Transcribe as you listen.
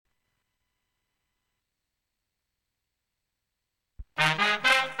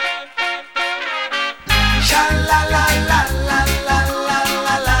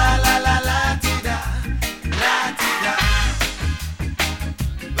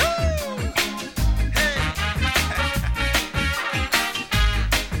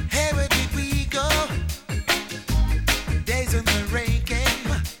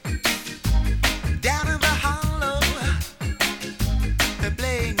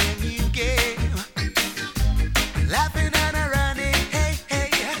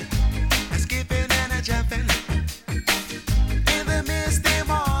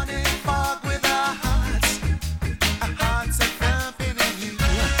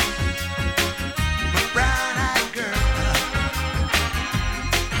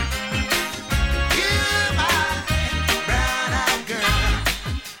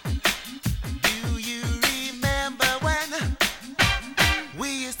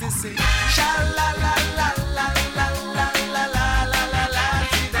to sing. Sha la la la la la la la la la la la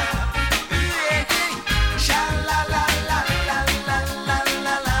ti da. Sha la la la la la la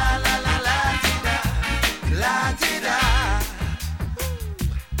la la la la la ti da. La ti da.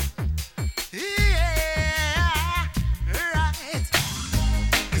 Yeah, right.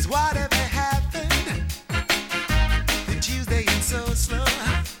 'Cause whatever happened to Tuesday and so slow.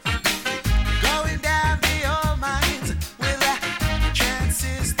 Going down the old mines with a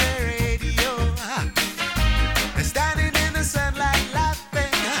transistor radio. Standing in the sunlight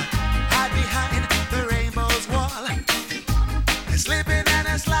laughing, hide behind the rainbow's wall. Slipping and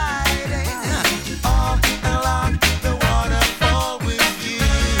a sliding all along the waterfall with you.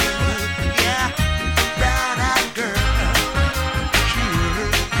 Yeah, brown-eyed girl.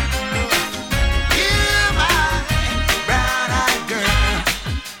 You, my brown-eyed girl.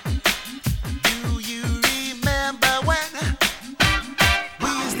 Do you remember when we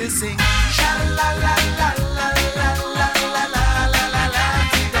used to sing? Sha la la la la la la la la la la la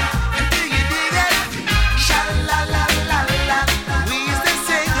ti da. And do you dig it? Sha la la la la. We used to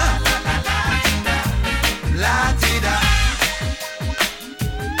sing la la la ti da. La ti da.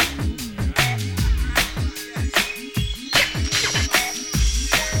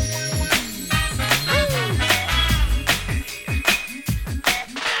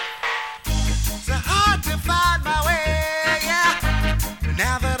 So hard to find my way, yeah.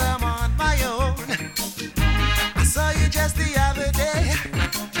 Now that I'm on my own, I saw you just the other day.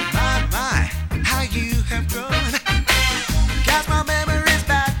 My, how you have grown. Got my memories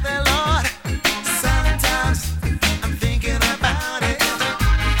back there, Lord. Sometimes I'm thinking about it.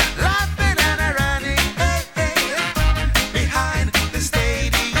 Laughing and running, hey, hey, behind the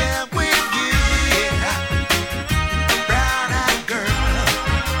stadium with you, yeah. Brown-eyed girl.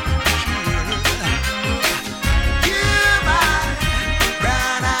 You, my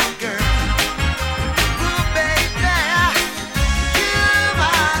brown-eyed girl. Ooh, baby. You,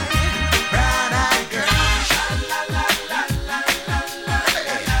 my brown-eyed girl. Sha la la la la la la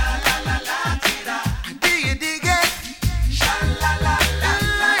la la la ti da. Do you dig it? Sha la la la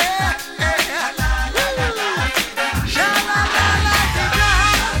la la la la la ti da. Sha la la la ti da.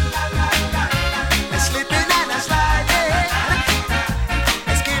 Sha la la la la. Slipping and a sliding,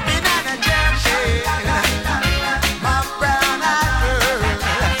 skipping and a jumping. My brown-eyed girl.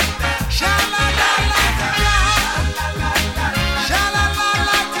 Sha la la la ti da. Sha la la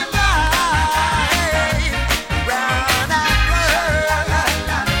la ti da. Hey, brown-eyed girl.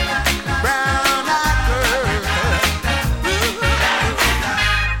 Brown-eyed girl.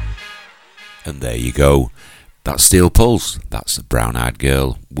 And there you go. That's Steel Pulse. That's the Brown-Eyed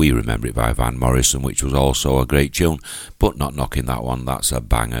Girl. We remember it by Van Morrison, which was also a great tune, but not knocking that one. That's a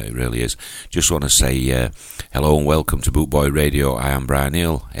banger, it really is. Just want to say hello and welcome to Bootboy Radio. I am Brian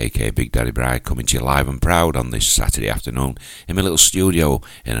Neal, aka Big Daddy Bri, coming to you live and proud on this Saturday afternoon in my little studio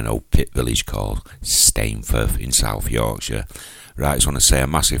in an old pit village called Stainforth in South Yorkshire. Right, just want to say a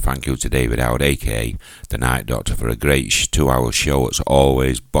massive thank you to David Howard, aka The Night Doctor, for a great 2-hour show as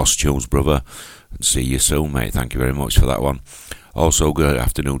always. Boss Tunes, brother. And see you soon, mate. Thank you very much for that one. Also, good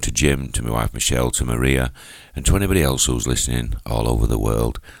afternoon to Jim, to my wife Michelle, to Maria, and to anybody else who's listening all over the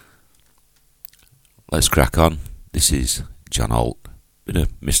world. Let's crack on. This is John Holt, bit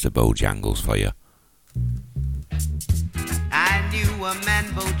of Mr. Bojangles for you. I knew a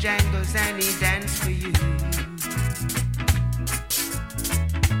man Bojangles and he danced for you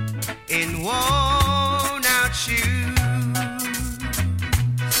in worn-out shoes,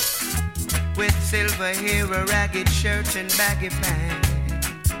 with silver hair, a ragged shirt and baggy pants.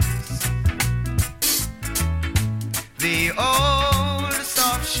 The old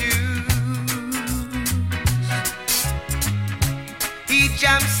soft shoes. He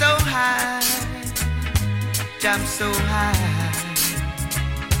jumped so high,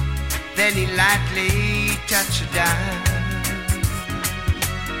 then he lightly touched down.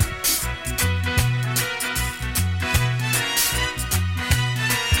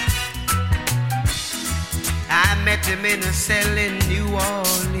 I met him in a cell in New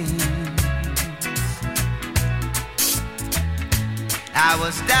Orleans. I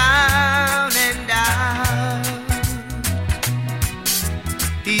was down and out.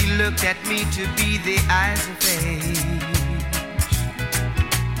 He looked at me to be the eyes of age.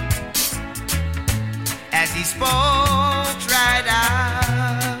 As he spoke right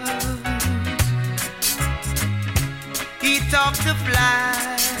out, he talked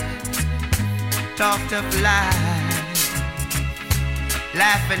of life,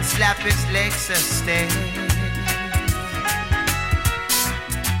 laugh and slap his legs sustain.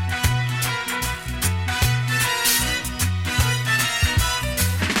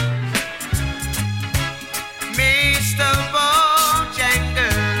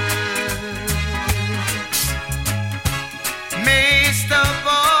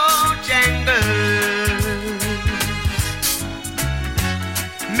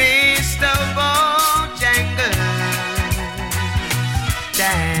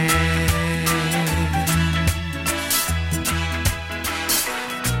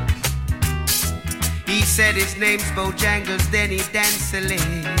 said his name's Bojangles, then he danced a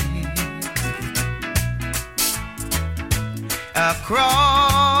leg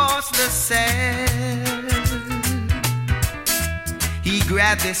across the sand. He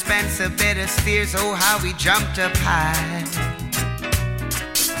grabbed his Spencer better steers, oh how he jumped up high.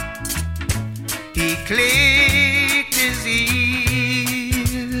 He clicked his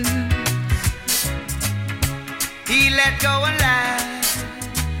heels, he let go alive,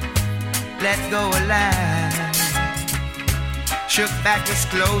 let go alive, shook back his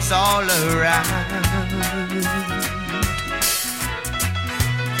clothes all around.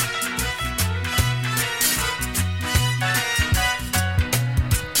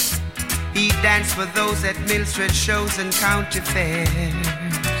 He danced for those at Millstreet shows and county fairs.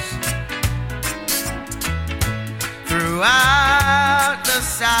 Throughout the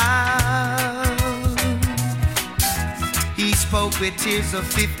South, he spoke with tears of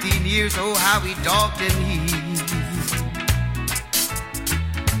 15 years, oh how he dogged and he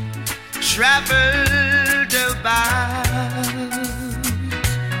traveled about.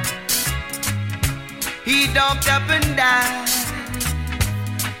 He dogged up and died,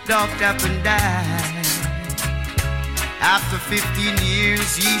 dogged up and died. After 15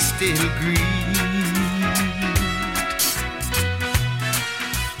 years he still grieved.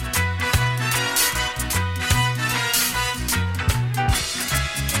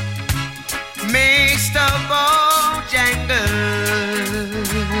 Mr. Bojangles,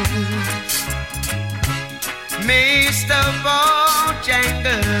 Mr.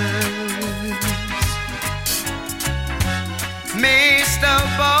 Bojangles, Mr.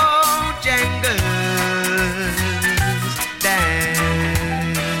 Bojangles,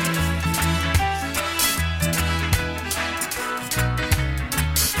 dance.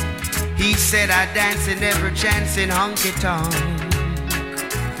 He said I dance in every chance in honky-tonk,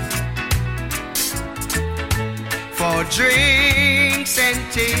 for drinks and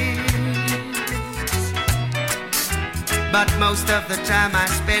tips, but most of the time I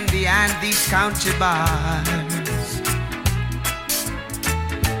spend behind these country bars.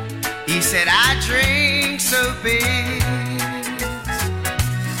 He said I drink so big.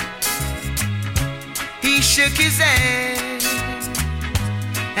 He shook his head,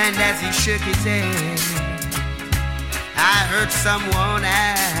 and as he shook his head, I heard someone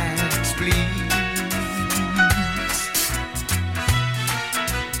ask, please.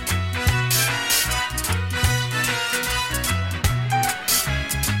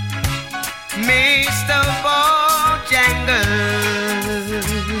 Mr. Bojangles,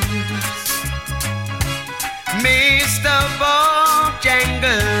 Mr.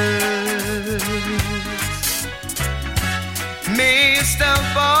 Bojangles, Mr.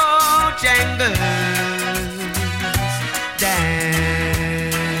 Bojangles, dance.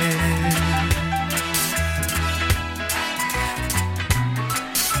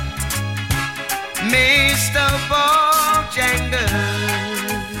 Mr. Bojangles,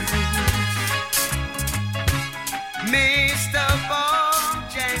 Mr.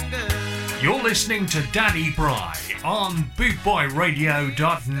 Bojangles. You're listening to Danny Bry on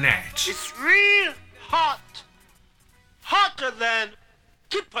bootboyradio.net. It's real hot. Hotter than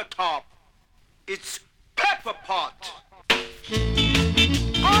Tipper Top. It's Pepper Pot.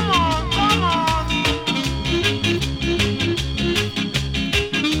 Come on, come on.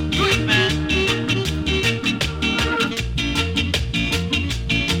 Do it, man.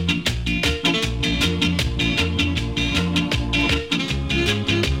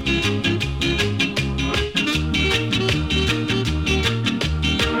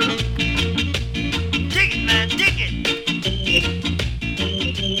 Dig it, man, dig it.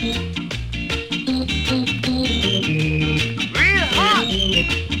 Real hot.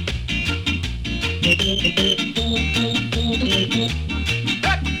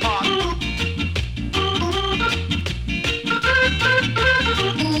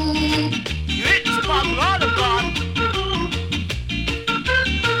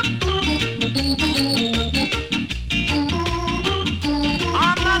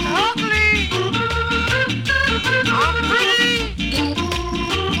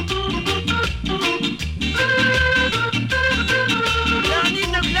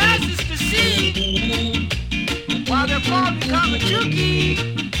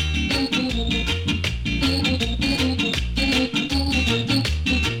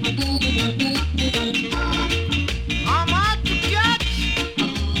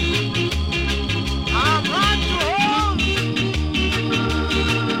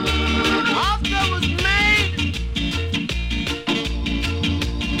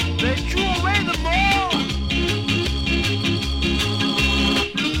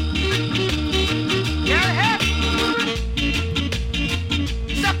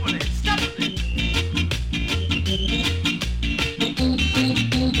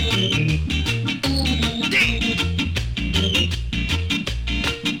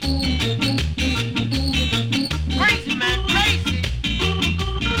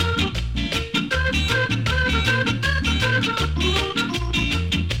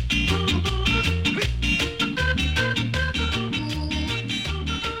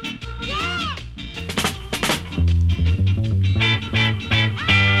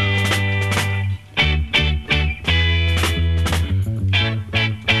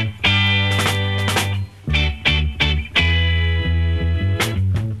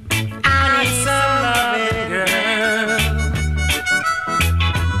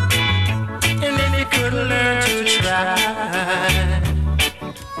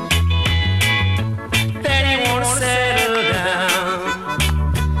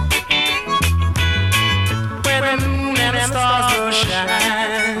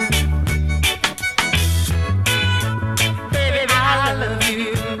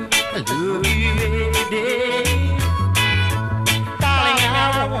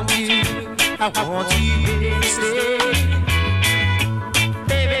 I want you to stay.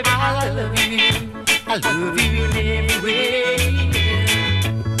 Baby, I love you. I love you in every way.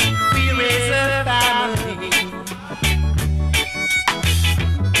 We raise a family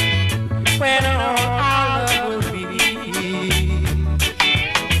when all our love will be.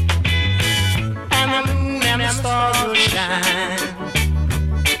 And the moon and the stars will shine.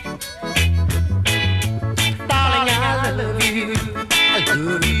 Darling, I love you. I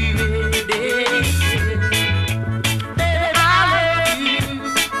love you every day. Baby, I love you.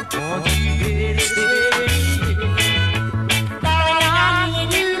 I want you here to stay. Darling, I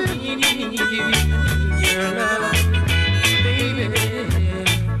need you, your love, baby.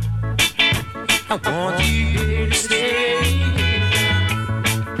 I want you here to stay.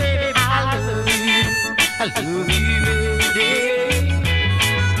 Baby, I love you. I love you every day.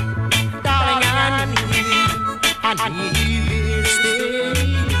 Darling, I need you. I need you here to stay.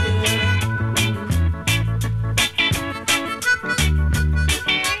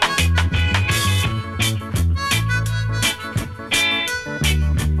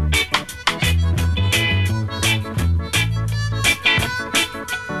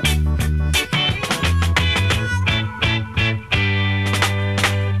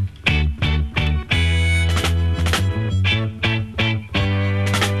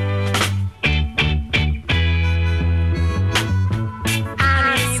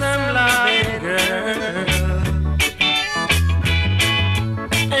 I need some loving, girl.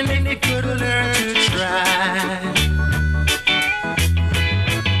 And if you could learn to try,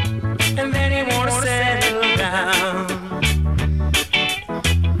 and then you wanna settle down,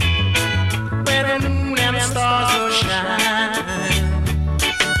 where the moon and the stars will shine.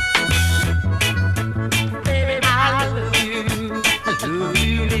 Baby, I love you. I love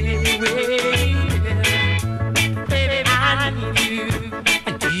you anyway. Baby, I need you. I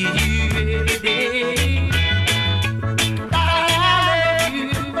need you every day. Darling,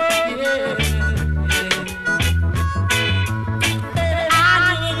 I love you. Yeah. Baby, I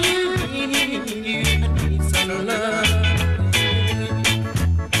need you. I need some love.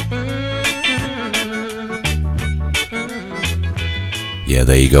 Yeah,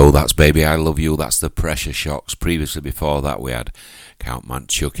 there you go. That's Baby I Love You. That's the Pressure Shocks. Previously, before that, we had Count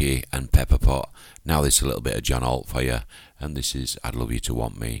Manchuki and Pepper Pot. Now this is a little bit of John Holt for you, and this is I'd Love You to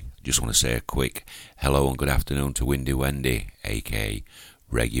Want Me. Just want to say a quick hello and good afternoon to Windy Wendy, aka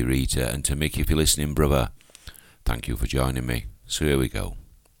Reggie Rita, and to Mickey if you're listening, brother. Thank you for joining me. So here we go.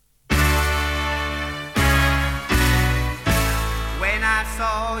 When I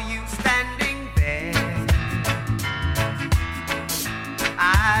saw you standing there,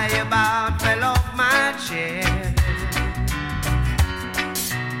 I about fell off my chair.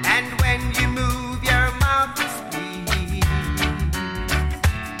 And when you move your mouth to speak,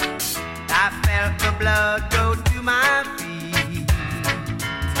 I felt the blood go to my feet.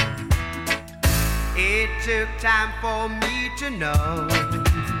 It took time for me to know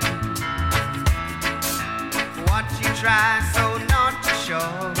what you try so not to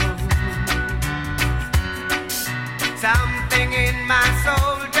show. Something in my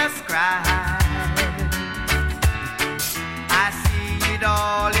soul just cried. I see it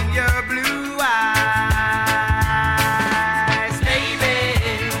all in your blue eyes. Baby,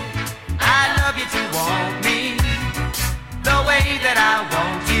 I love you to want me the way that I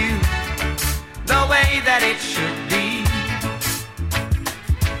want you, the way that it should be.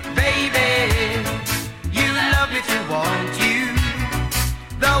 Baby, you love me to want you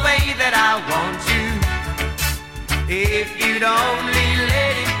the way that I want you. If you'd only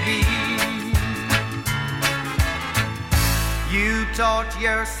let it be. You taught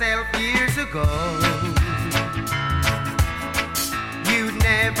yourself years ago you'd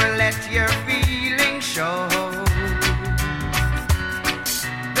never let your feelings show.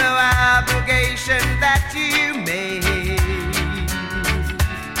 The obligation that you made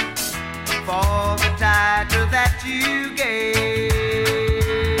for the title that you gave.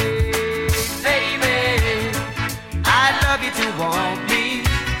 Baby, I love you to want me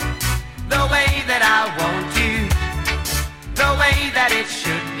the way that I want you, the way that it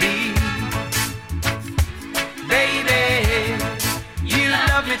should be. Baby, you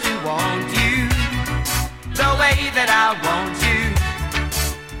love me to want you the way that I want you.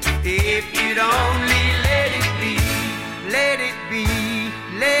 If you'd only let it be, let it be,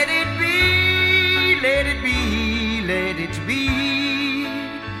 let it be, let it be, let it be.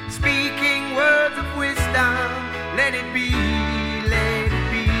 Speaking words of wisdom, let it be, let it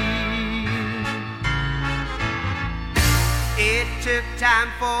be. It took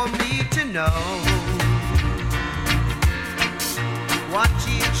time for me to know what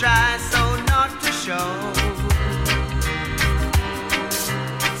you try so not show.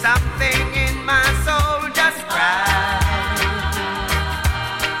 Something in my soul just cries.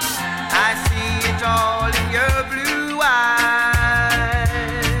 I see it all in your blue eyes.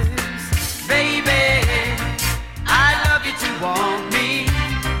 Baby, I love you to want me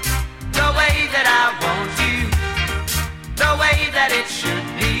the way that I want you, the way that it should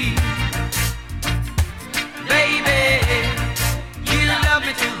be. Baby, you love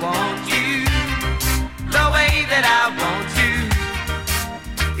me to want you the way that I want you.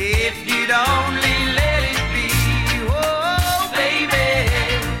 If you'd only let it be. Oh, baby,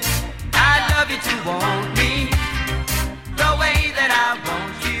 I love you to want me the way that I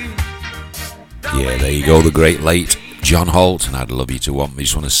want you. Yeah, there you go, the great late John Holt, and I'd love you to want me.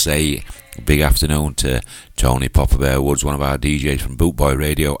 Just want to say a big afternoon to Tony Popper Bear Woods, one of our DJs from Bootboy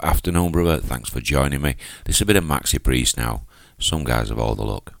Radio. Afternoon, brother. Thanks for joining me. This is a bit of Maxi Priest now. Some guys have all the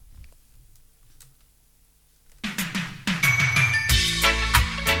luck.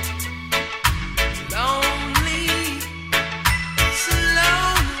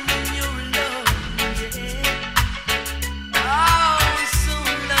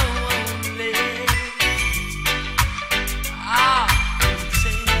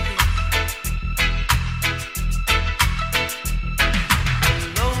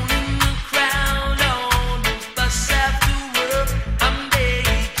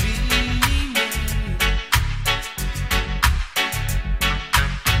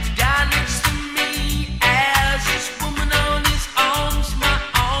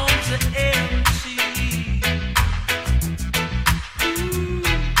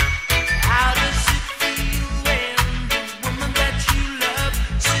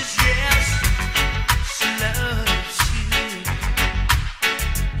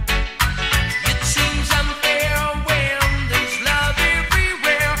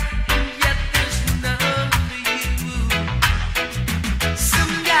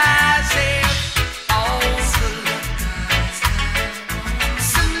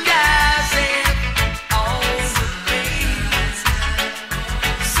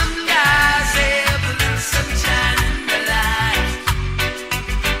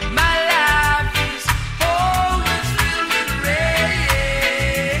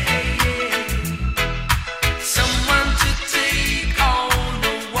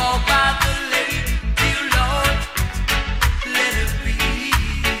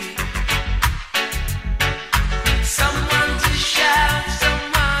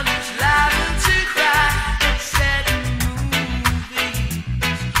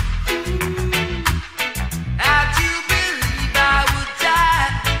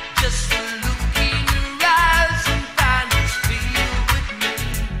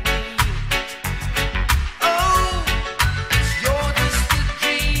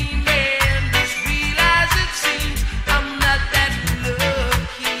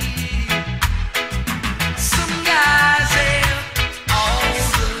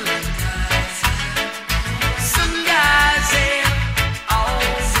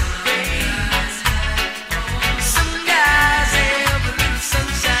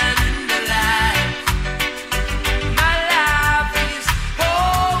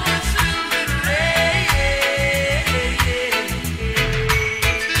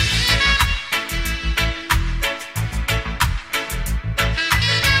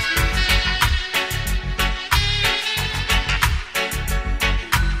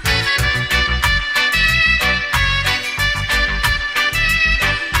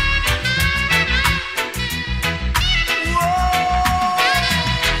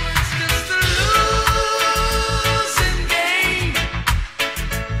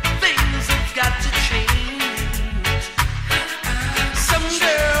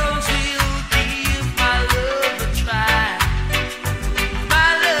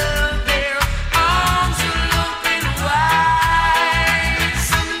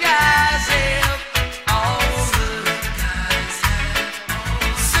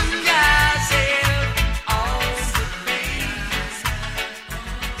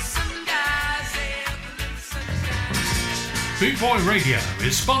 Bootboy Radio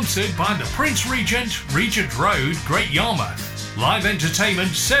is sponsored by the Prince Regent, Regent Road, Great Yarmouth. Live entertainment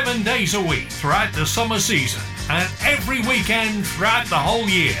 7 days a week throughout the summer season and every weekend throughout the whole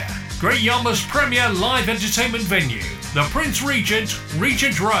year. Great Yarmouth's premier live entertainment venue, the Prince Regent,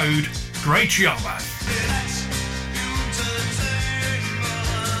 Regent Road, Great Yarmouth.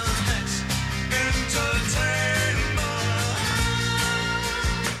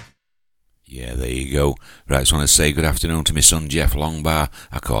 Yeah, there you go. Right, I just want to say good afternoon to my son Jeff Longbar.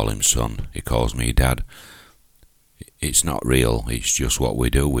 I call him son, he calls me dad. It's not real, it's just what we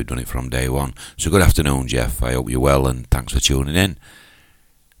do. We've done it from day one. So good afternoon, Jeff. I hope you're well and thanks for tuning in.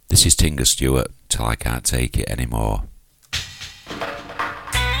 This is Tinga Stewart, Till I Can't Take It Anymore.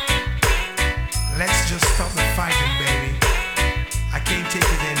 Let's just stop the fighting, baby. I can't take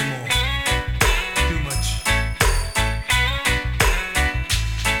it anymore. Too much.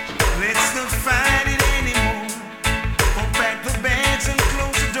 Let's not fight it anymore. Unpack the bags and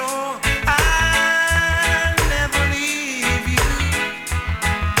close the door. I'll never leave you.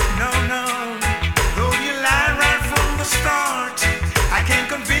 No, no. Though you lie right from the start, I can't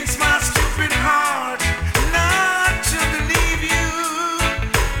convince my stupid heart not to believe you.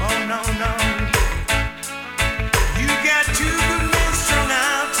 Oh, no, no. You got two good men strung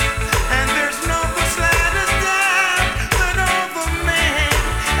out, and there's no the slightest doubt that other men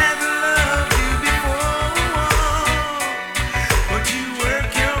have loved you before. But you work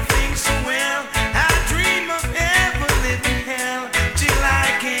your things so well, I dream of ever living hell till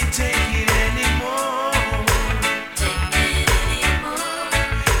I can't take it anymore.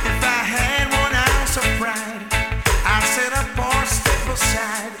 If I had 1 ounce of pride, I'd set up or step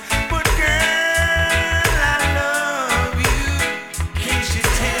aside. But girl, I love you. Can't you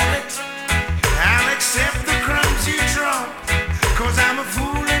tell it? I'll accept the crumbs you drop, 'cause I'm a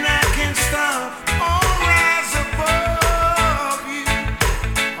fool and I can't stop or rise above you.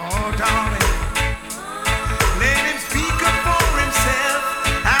 Oh, darling, let him speak up for himself.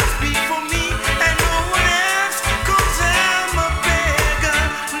 I speak for me and no one else, 'cause I'm a beggar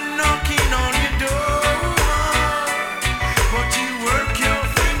knocking on your door. But you work your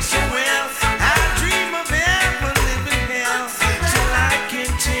things so well, I dream of ever living hell till I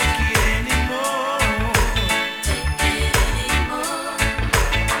can't take it anymore.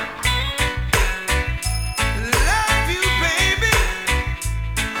 Love you, baby.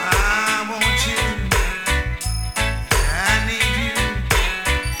 I want you. I need you.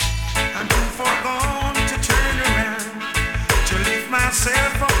 I'm too far gone to turn around, to lift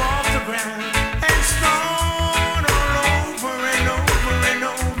myself up off the ground and start all over and over and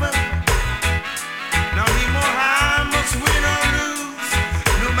over. No need more, I must win or lose.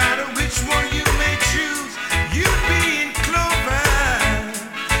 No matter which one you may choose, you be in clover.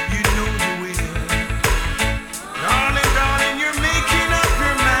 You know you will. Darling, darling, you're making up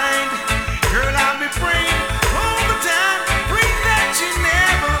your mind. Girl, I'll be praying all the time. Pray that you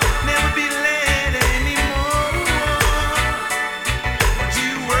never, never be led anymore. But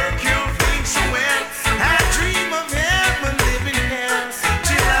you work your things so well, I dream of heaven living hell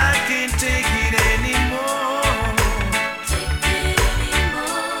till I can't take it anymore.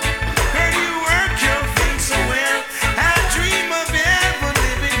 Girl, you work your things so well, I dream of heaven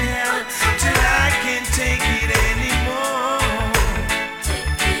living hell till I can't take it anymore.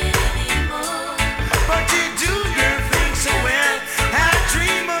 But you do your things so well, I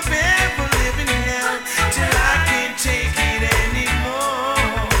dream of ever living hell till I can't take it anymore.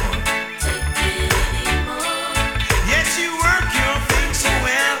 Yes, you work your things so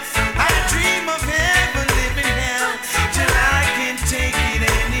well, I dream of ever living hell till I can't take it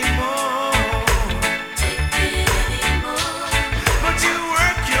anymore. But you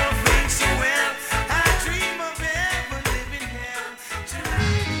work your things so well, I dream of ever living hell till I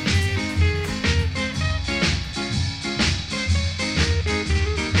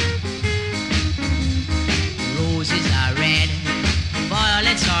Roses are red,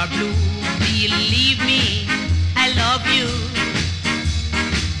 violets are blue. Believe me, I love you.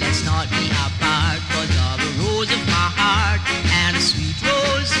 Let's not be apart, 'cause you're the rose of my heart, and a sweet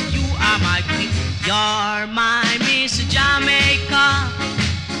rose, you are my queen. You're my Miss Jamaica,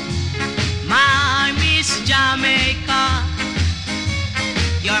 my Miss Jamaica.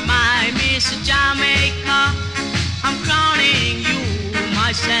 You're my Miss Jamaica. I'm crowning you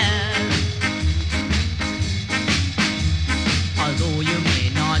myself. Although you may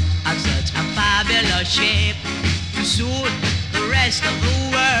not have such a fabulous shape to suit the rest of the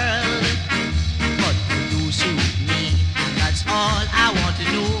world, but you do suit me, and that's all I want to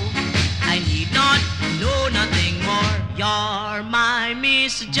know. I need not know nothing more. You're my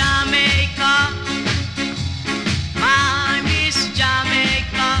Miss Jamaica, my Miss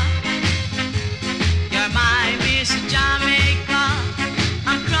Jamaica. You're my Miss Jamaica.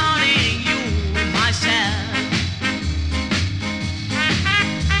 I'm crowning you myself.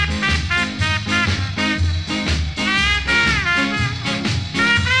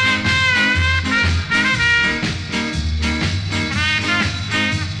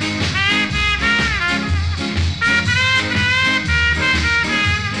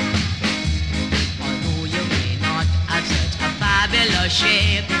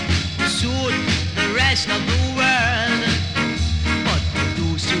 shape to suit the rest of the world.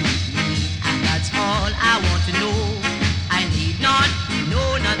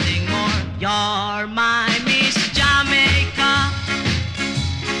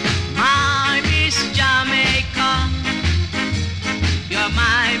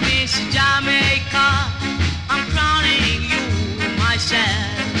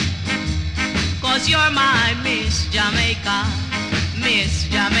 'cause you're my Miss Jamaica, Miss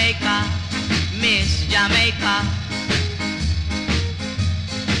Jamaica, Miss Jamaica.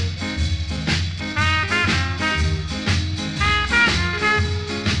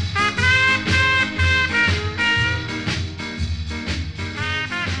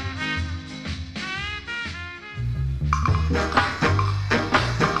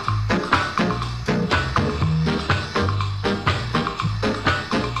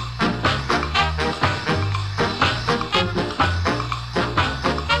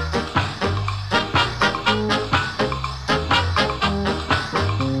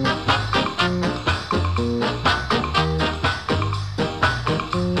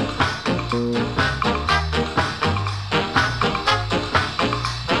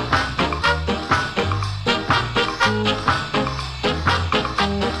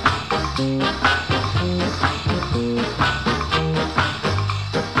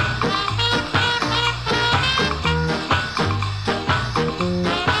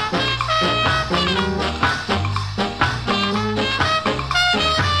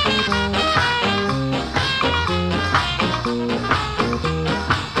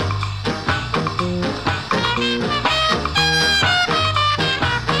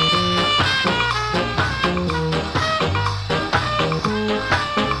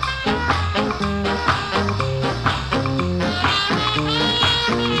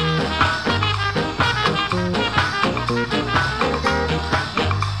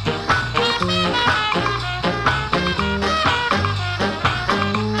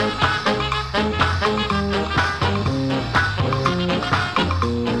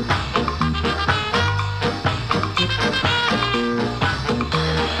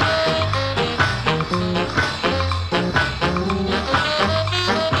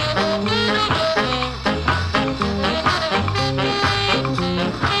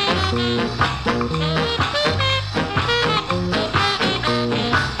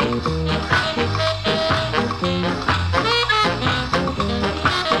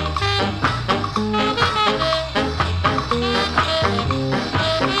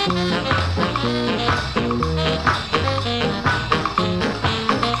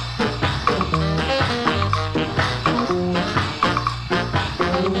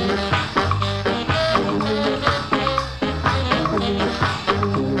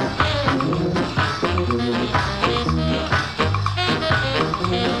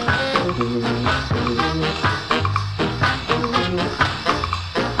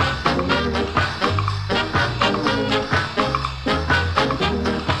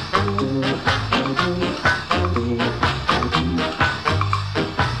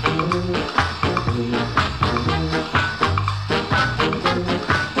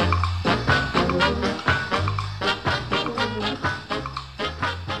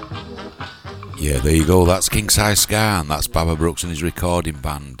 There you go, that's King Size Ska, and that's Baba Brooks and his recording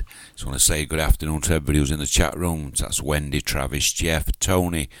band. Just want to say good afternoon to everybody who's in the chat rooms. That's Wendy, Travis, Jeff,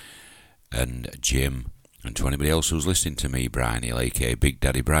 Tony and Jim, and to anybody else who's listening to me, Brian Hill, aka Big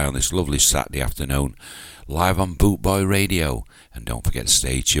Daddy Brian, on this lovely Saturday afternoon, live on Bootboy Radio. And don't forget to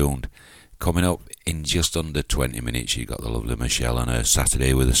stay tuned. Coming up in just under 20 minutes, you got the lovely Michelle on her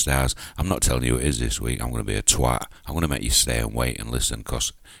Saturday with the Stars. I'm not telling you who it is this week. I'm going to be a twat. I'm going to make you stay and wait and listen,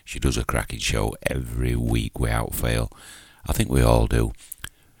 because she does a cracking show every week without fail. I think we all do.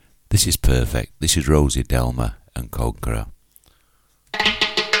 This is perfect. This is Rosie Delmer and Conqueror.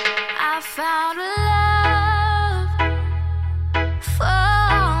 I found a love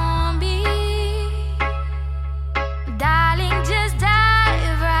for me. Darling, just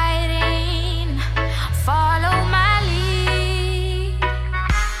dive right in. Follow my lead.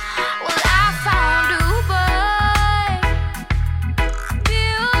 Well, I found a boy,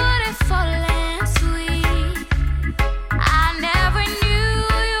 beautiful and sweet. I never knew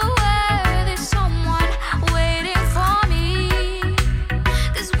you were the someone waiting for me.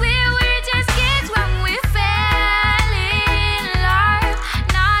 'Cause we were just kids when we fell.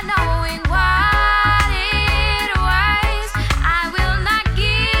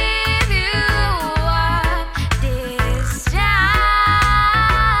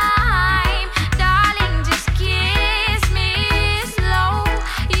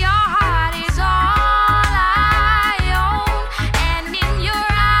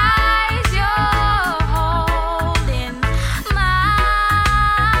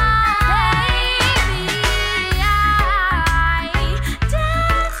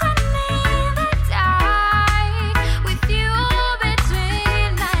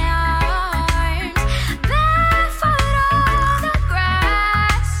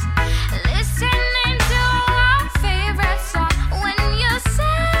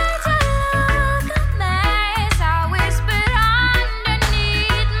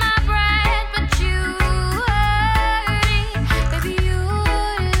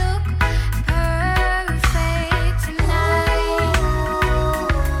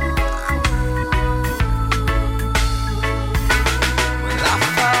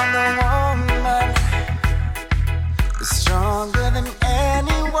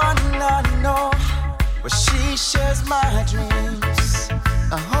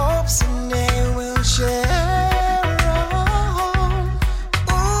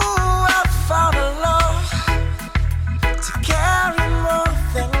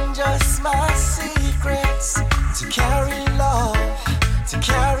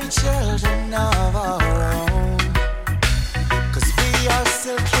 children of our own. 'Cause we are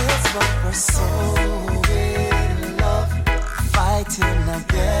still kids, but we're so in love, fighting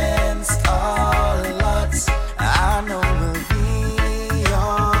against all odds. I know we'll be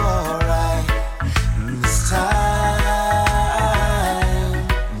alright this time.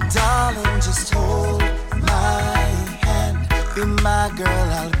 Darling, just hold my hand. Be my girl,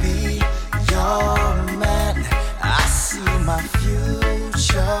 I'll be your man. I see my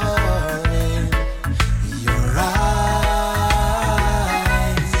future in your eyes.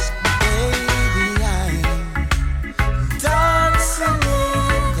 Baby, I'm dancing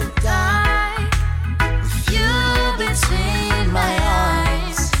in the dark with you between my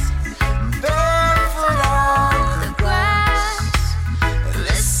eyes. Barefoot on the grass,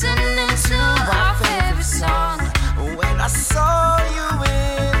 listening to our favorite song. When I saw you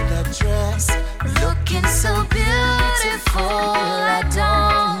in that dress, looking so beautiful, I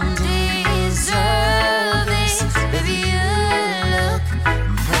don't deserve this. Baby, you look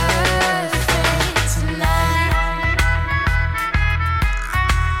perfect tonight.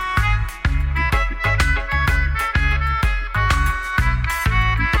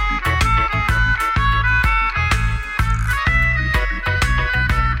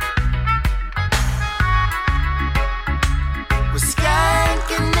 We're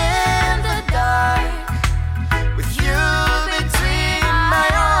skanking in the dark with you between my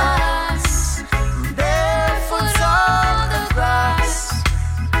arms, barefoot on the grass,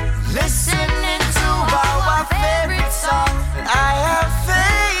 listening to our favorite song. I have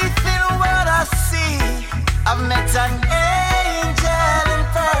faith in what I see. I've met an angel in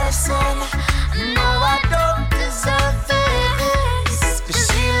person. No, I don't deserve this, but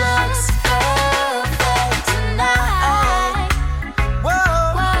she looks perfect tonight.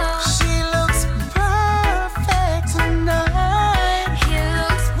 Whoa, she looks perfect tonight. He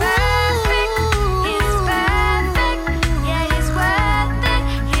looks perfect, he's perfect, yeah, he's worth it.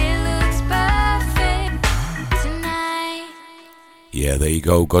 He looks perfect tonight. Yeah, there you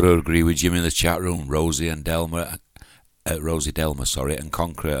go. Got to agree with Jim in the chat room. Rosie Delmer, and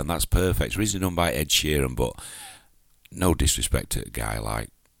Conqueror, and that's perfect. Originally done by Ed Sheeran, but no disrespect to a guy, like,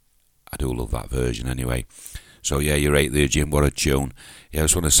 I do love that version anyway. So yeah, you're right there, Jim. What a tune. Yeah, I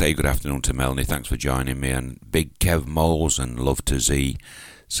just want to say good afternoon to Melanie. Thanks for joining me, and big Kev Moles and love to Z.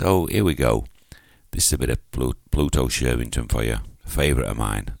 So here we go. This is a bit of Pluto Shervington for you. A favourite of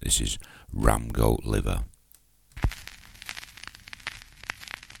mine. This is Ram Goat Liver.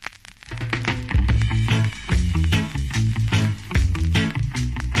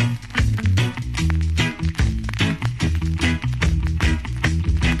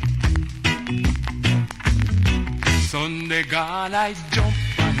 Sunday gone, I jump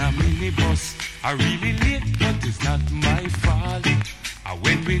on a minibus. I really late, but it's not my fault.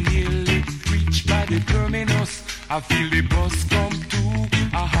 When we nearly reach by the terminus, I feel the bus come to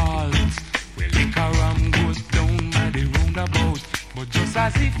a halt. Well, liquor ram goes down by the roundabout, but just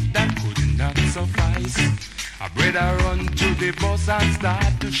as if that could not suffice, I better run to the bus and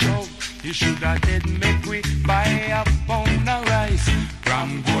start to shout. You should have dead make we buy a pound of rice.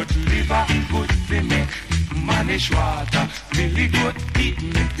 Ram good liver, good to make manish water. Really good eat,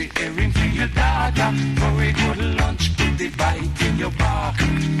 make the herring for your daughter. For a good lunch, put the bite in your back.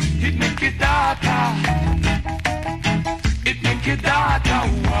 It make your daughter, it make your daughter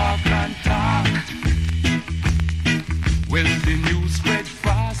walk and talk. Well, the news spread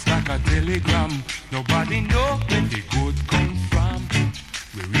fast like a telegram. Nobody know where the good come from.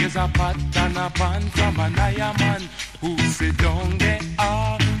 We raise a pot and a pan from an iron man who sit down there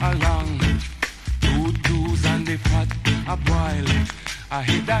all along. 2 twos and the pot a boil. I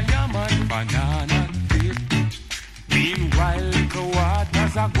hit a yaman banana dip. Meanwhile, little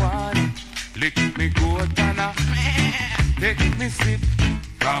waters a gone. Lick me goat and a take me sip.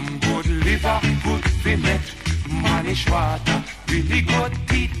 From good liver, good fillet, manish water. Really good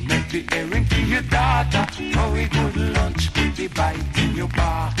teeth, make the herring for your daughter. For a good lunch, put the bite in your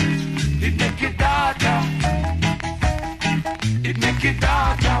bar. It make your daughter, it make your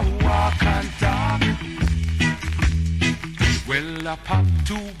daughter walk and talk. Well, I pop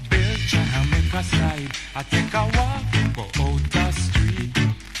 2 bills and I make a slide. I take a walk, go out the street.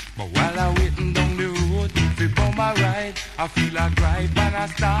 But while I waiting down the road, before my ride, I feel a gripe and I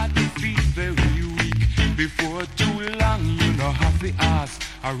start to feel very weak. Before too long, you know have to ask.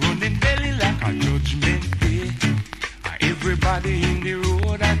 I run in belly like a judgment day. Everybody in the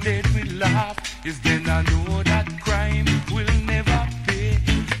road I dead will laugh. Is then I know that crime will never pay.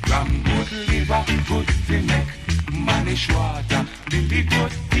 Ram good liver, good to make manish water. Billy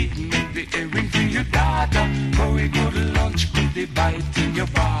good teeth, make the herring for your daughter. For a good lunch, put the bite in your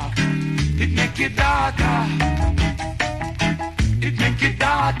bar. make your daughter. It make your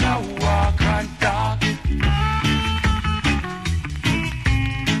daughter walk and talk.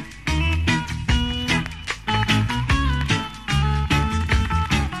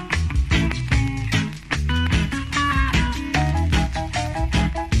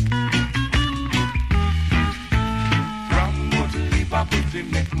 We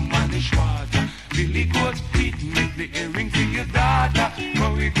make money water. Billy Goat's teeth make the earring for your daughter.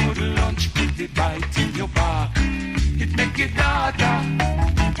 Very good lunch, put the bite in your back. It make your daughter.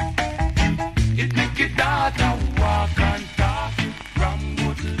 It make your daughter walk and talk. From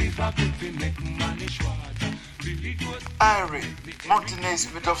good liver, we make money water. Billy Goat's Irie, Mountain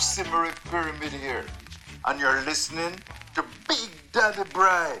Smith of Simmery Pyramid here. And you're listening to Big Daddy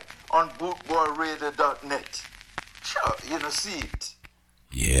Bride on bootboyradio.net. Sure, you know, see it.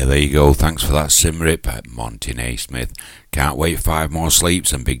 Yeah, there you go. Thanks for that Simrip at Monty Naismith. Can't wait 5 more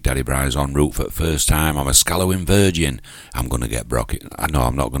sleeps and Big Daddy Bride's en route for the first time. I'm a Scallowing virgin. I'm going to get Brocket. I know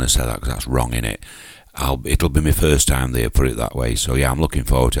I'm not going to say that because that's wrong, innit? It'll be my first time there, put it that way. So yeah, I'm looking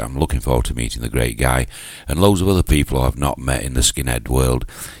forward to it. I'm looking forward to meeting the great guy and loads of other people who I've not met in the skinhead world,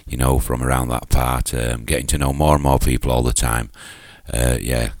 you know, from around that part. Getting to know more and more people all the time.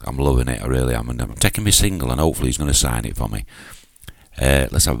 Yeah, I'm loving it. I really am. And I'm taking my single and hopefully he's going to sign it for me.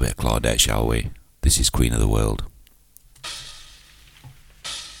 Let's have a bit of Claudette, shall we? This is Queen of the World.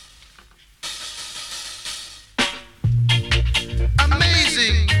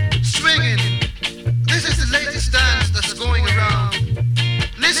 Amazing, swinging. This is the latest dance that's going around.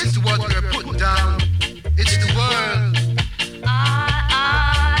 Listen to what we're putting down. It's the world.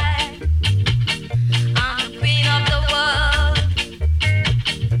 I'm the queen of the world.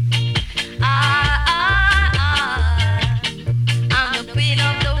 I'm the queen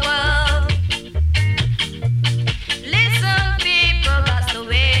of the world. Listen, people, that's the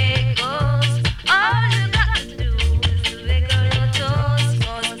way it goes. All you got to do is to wiggle your toes.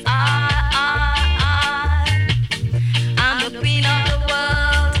 'Cause I'm the queen of the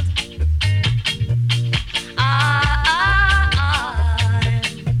world.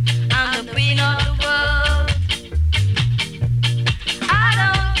 I'm the queen of the world. I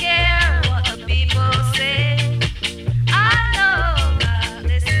don't care what the people say. I know that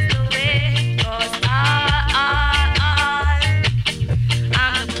this is the way. 'Cause I'm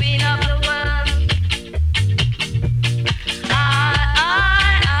the queen of the world.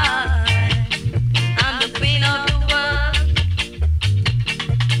 I'm the queen of the world.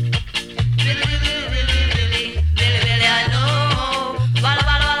 Really, really, really, really, really, really, I know. Walla,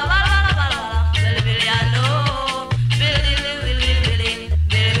 walla, walla, walla, walla, walla. Really, really, I know. Really, really, really, really,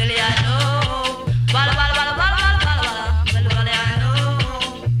 really, really, I know. Walla, walla, walla, walla, walla, walla, walla. Really, really, I know.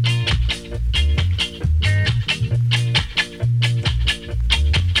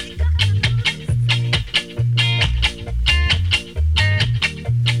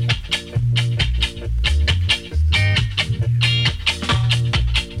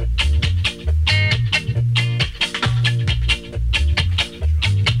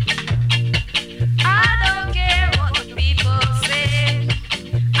 I don't care what the people say.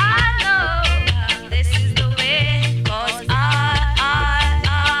 I know that this is the way. 'Cause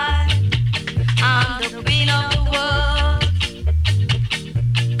I'm the queen of the world.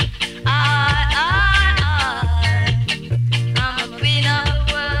 I'm the queen of the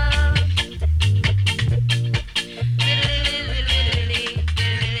world. Really, really, really, really,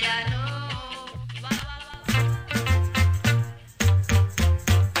 really, I know.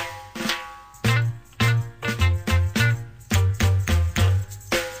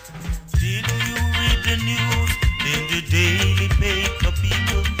 Did you read the news in the daily paper,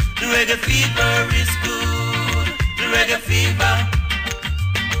 people? The reggae fever is good. The reggae fever.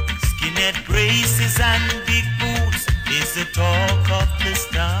 Skinhead braces and big boots is the talk of this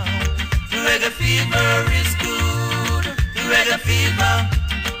town. The reggae fever is good. The reggae fever.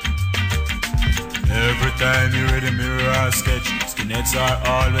 Every time you read a mirror sketch, skinheads are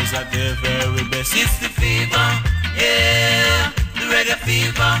always at their very best. It's the fever, yeah. The reggae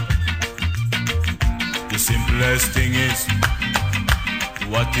fever. The simplest thing is,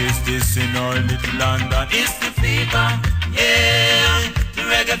 what is this in our little London? It's the fever, yeah. The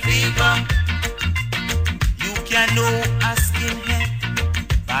reggae fever. You can know a skinhead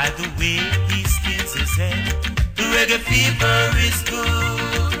by the way he skins his head. The reggae fever is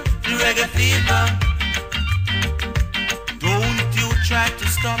good. The reggae fever. Don't you try to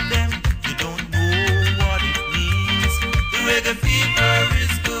stop them. You don't know what it means. The reggae fever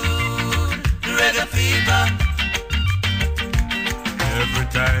is good. The reggae fever. Every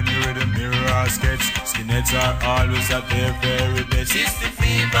time you read a mirror sketch, skinheads are always at their very best. It's the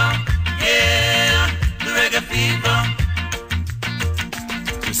fever, yeah.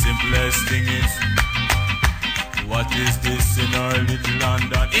 What is this in our little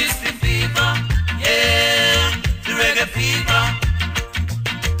London? It's the fever, yeah, the reggae fever.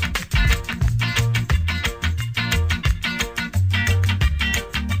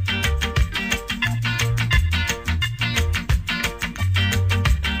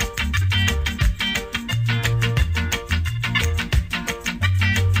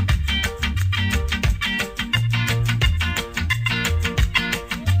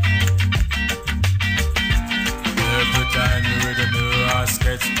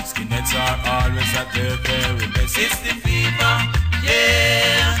 Skinheads are always at their very best. It's the fever,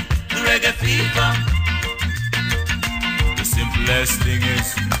 yeah, the reggae fever. The simplest thing is,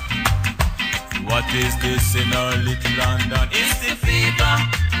 what is this in our little London? It's the fever,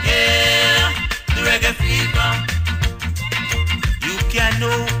 yeah, the reggae fever. You can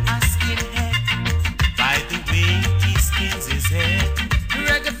know a skinhead by the way he skins his head. The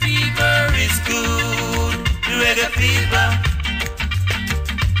reggae fever is good, the reggae fever.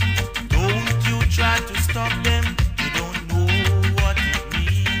 Try to stop them, you don't know what it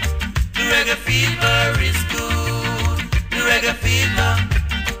means. The reggae fever is good. The reggae fever.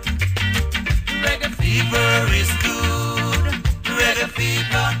 The reggae fever is good. The reggae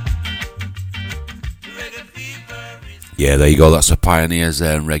fever. The reggae fever is good. Yeah, there you go. That's the Pioneers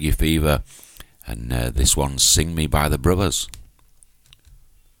there and Reggae Fever. And this one's Sing Me by the Brothers.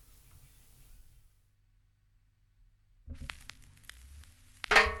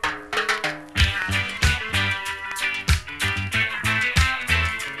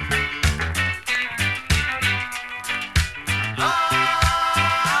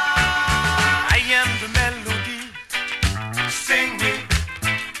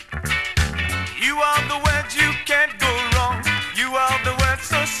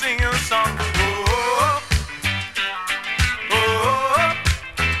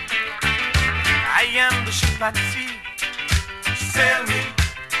 At sea, sail me.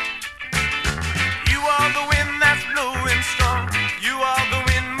 You are the wind that's blowing strong. You are the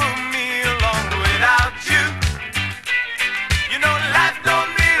wind, move me along. Without you, you know life don't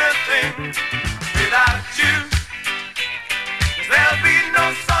mean a thing. Without you, 'cause there'll be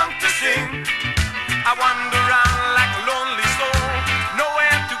no song to sing. I wander around like a lonely soul,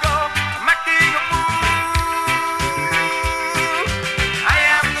 nowhere to go. I'm acting a fool. I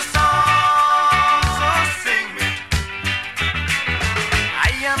am the song, so sing me. I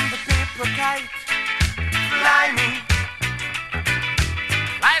am the paper kite, fly me.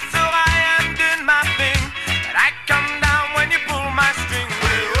 Fly so high and doing my thing, but I come down when you pull my string.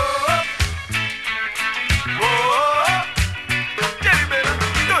 Whoa, whoa, Jelly baby,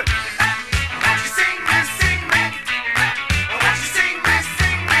 do it. Won't you sing me, sing me? Won't you sing me,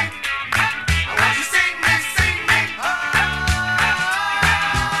 sing me? Won't you sing me, sing me?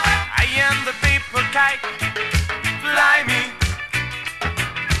 I am the paper kite, fly me.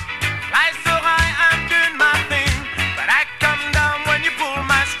 Fly so high, I'm doing my thing, but I come down when you pull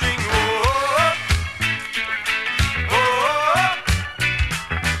my string. Oh, oh,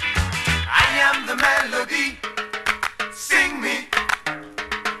 I am the melody, sing me.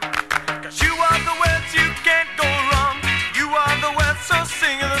 'Cause you are the words, you can't go wrong. You are the words, so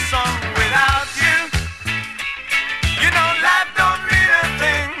sing the song. Without you, you know life don't mean a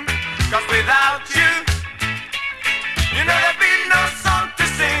thing. 'Cause without you, you know there'll be no song to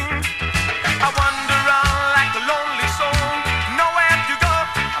sing. I wander around like a lonely soul, nowhere to go.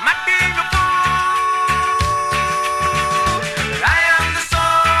 I'm acting a fool. But I am the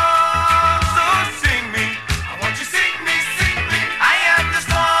song, so sing me. I want you sing me, sing me. I am the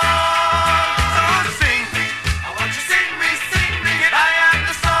song, so sing me. I want you sing me, sing me. I am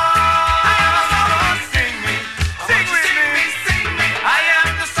the song, so sing me. Sing with me, sing me. I am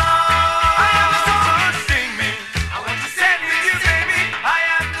the song, so sing me. I want you sing me, you baby. I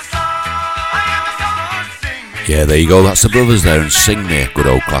am the song, so sing me. Yeah, there you go. That's the Brothers there and Sing Me. Good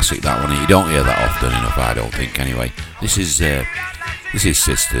old classic, that one. You don't hear that often enough, I don't think. Anyway, this is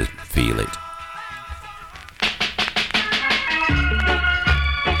Sister Feel It.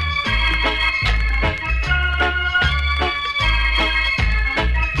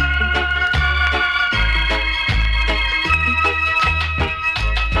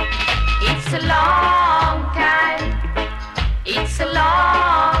 It's a long time, it's a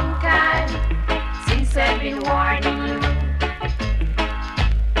long time since I've been warning you.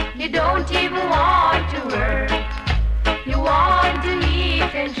 You don't even want to work, you want to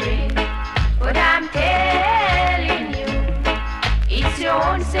eat and drink. But I'm telling you, it's your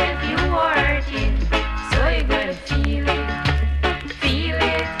own self you are hurting. So you're gonna feel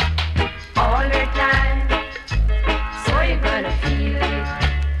it all the time. So you're gonna feel it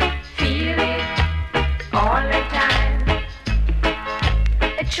all the time.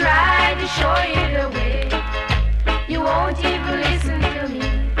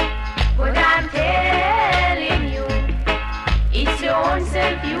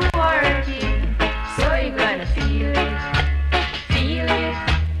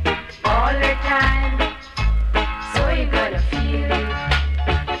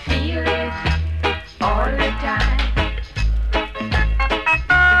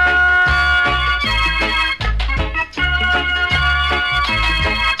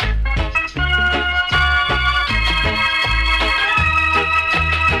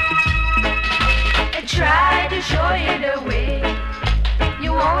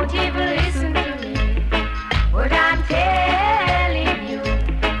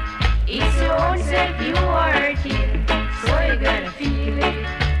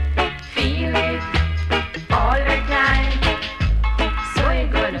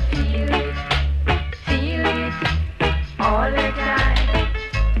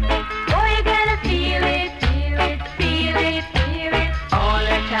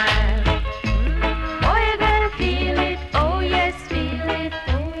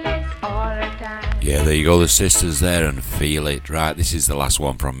 Yeah, there you go, the sisters there, and Feel It. Right, this is the last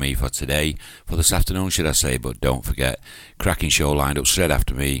one from me for today, for this afternoon should I say, but don't forget, cracking show lined up straight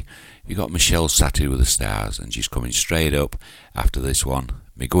after me. You got Michelle Satie with the Stars, and she's coming straight up after this one,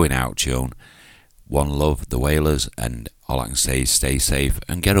 me going out tune, One Love, The Wailers, and all I can say is stay safe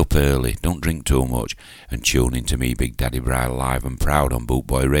and get up early, don't drink too much, and tune into me, Big Daddy Bry, live and proud on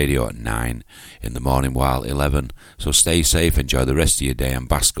Bootboy Radio at 9 in the morning while 11. So stay safe, enjoy the rest of your day and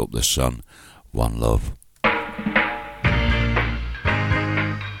bask up the sun. One Love.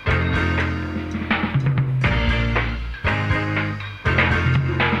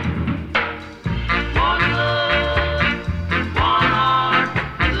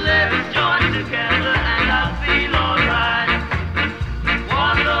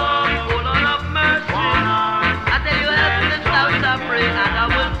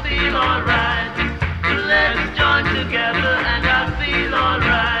 All